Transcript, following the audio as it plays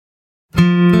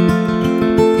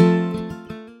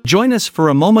Join us for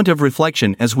a moment of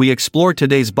reflection as we explore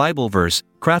today's Bible verse,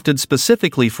 crafted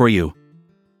specifically for you.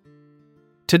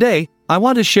 Today, I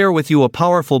want to share with you a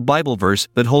powerful Bible verse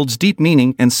that holds deep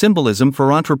meaning and symbolism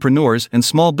for entrepreneurs and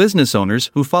small business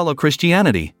owners who follow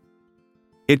Christianity.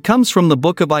 It comes from the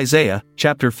book of Isaiah,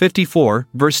 chapter 54,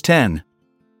 verse 10.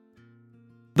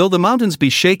 Though the mountains be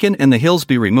shaken and the hills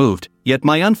be removed, yet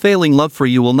my unfailing love for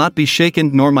you will not be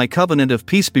shaken, nor my covenant of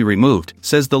peace be removed,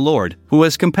 says the Lord, who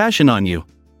has compassion on you.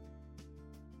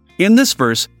 In this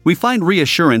verse, we find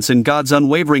reassurance in God's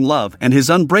unwavering love and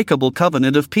His unbreakable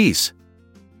covenant of peace.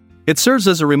 It serves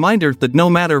as a reminder that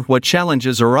no matter what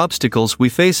challenges or obstacles we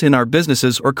face in our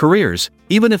businesses or careers,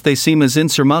 even if they seem as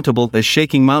insurmountable as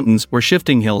shaking mountains or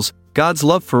shifting hills, God's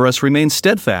love for us remains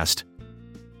steadfast.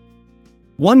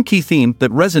 One key theme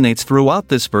that resonates throughout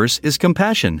this verse is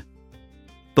compassion.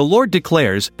 The Lord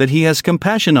declares that He has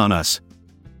compassion on us.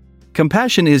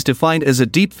 Compassion is defined as a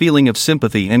deep feeling of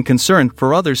sympathy and concern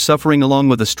for others suffering, along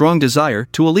with a strong desire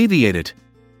to alleviate it.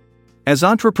 As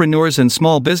entrepreneurs and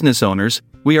small business owners,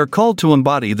 we are called to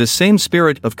embody the same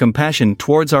spirit of compassion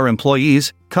towards our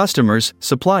employees, customers,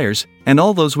 suppliers, and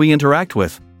all those we interact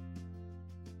with.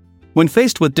 When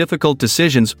faced with difficult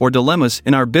decisions or dilemmas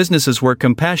in our businesses where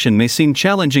compassion may seem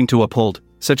challenging to uphold,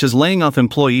 such as laying off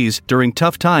employees during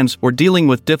tough times or dealing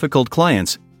with difficult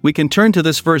clients, we can turn to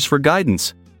this verse for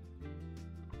guidance.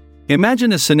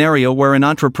 Imagine a scenario where an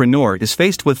entrepreneur is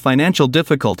faced with financial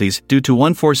difficulties due to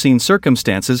unforeseen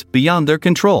circumstances beyond their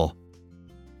control.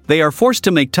 They are forced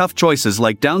to make tough choices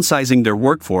like downsizing their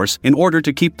workforce in order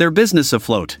to keep their business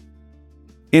afloat.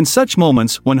 In such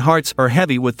moments, when hearts are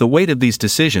heavy with the weight of these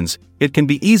decisions, it can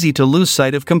be easy to lose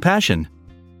sight of compassion.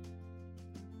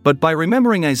 But by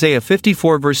remembering Isaiah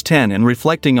 54 verse 10 and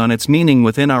reflecting on its meaning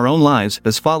within our own lives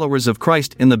as followers of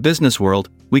Christ in the business world,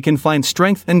 we can find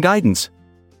strength and guidance.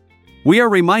 We are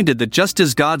reminded that just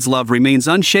as God's love remains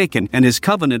unshaken and His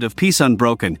covenant of peace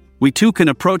unbroken, we too can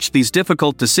approach these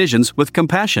difficult decisions with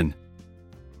compassion.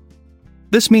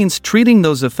 This means treating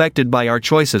those affected by our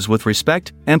choices with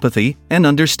respect, empathy, and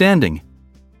understanding.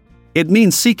 It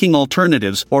means seeking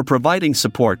alternatives or providing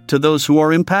support to those who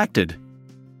are impacted.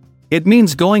 It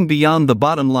means going beyond the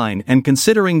bottom line and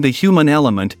considering the human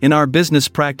element in our business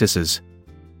practices.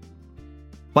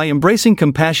 By embracing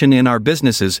compassion in our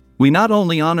businesses, we not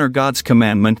only honor God's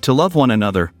commandment to love one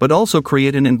another but also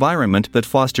create an environment that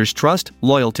fosters trust,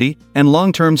 loyalty, and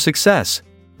long-term success.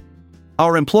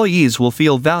 Our employees will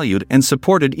feel valued and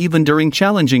supported even during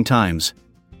challenging times.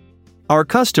 Our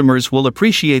customers will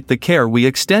appreciate the care we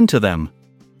extend to them.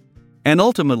 And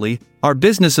ultimately, our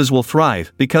businesses will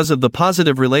thrive because of the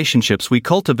positive relationships we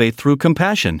cultivate through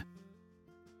compassion.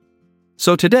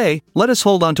 So today, let us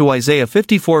hold on to Isaiah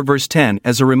 54 verse 10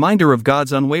 as a reminder of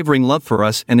God's unwavering love for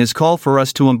us and His call for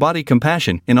us to embody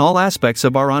compassion in all aspects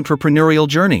of our entrepreneurial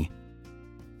journey.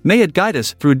 May it guide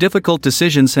us through difficult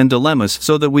decisions and dilemmas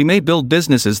so that we may build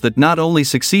businesses that not only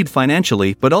succeed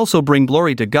financially but also bring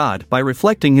glory to God by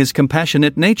reflecting His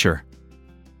compassionate nature.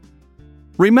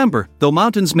 Remember, though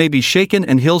mountains may be shaken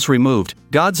and hills removed,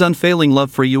 God's unfailing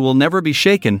love for you will never be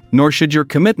shaken, nor should your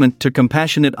commitment to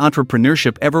compassionate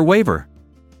entrepreneurship ever waver.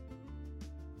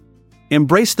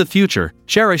 Embrace the future,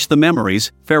 cherish the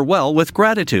memories, farewell with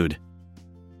gratitude.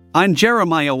 I'm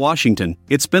Jeremiah Washington.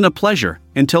 It's been a pleasure.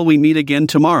 Until we meet again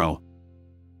tomorrow.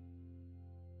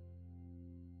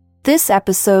 This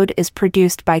episode is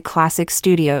produced by Classic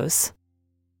Studios.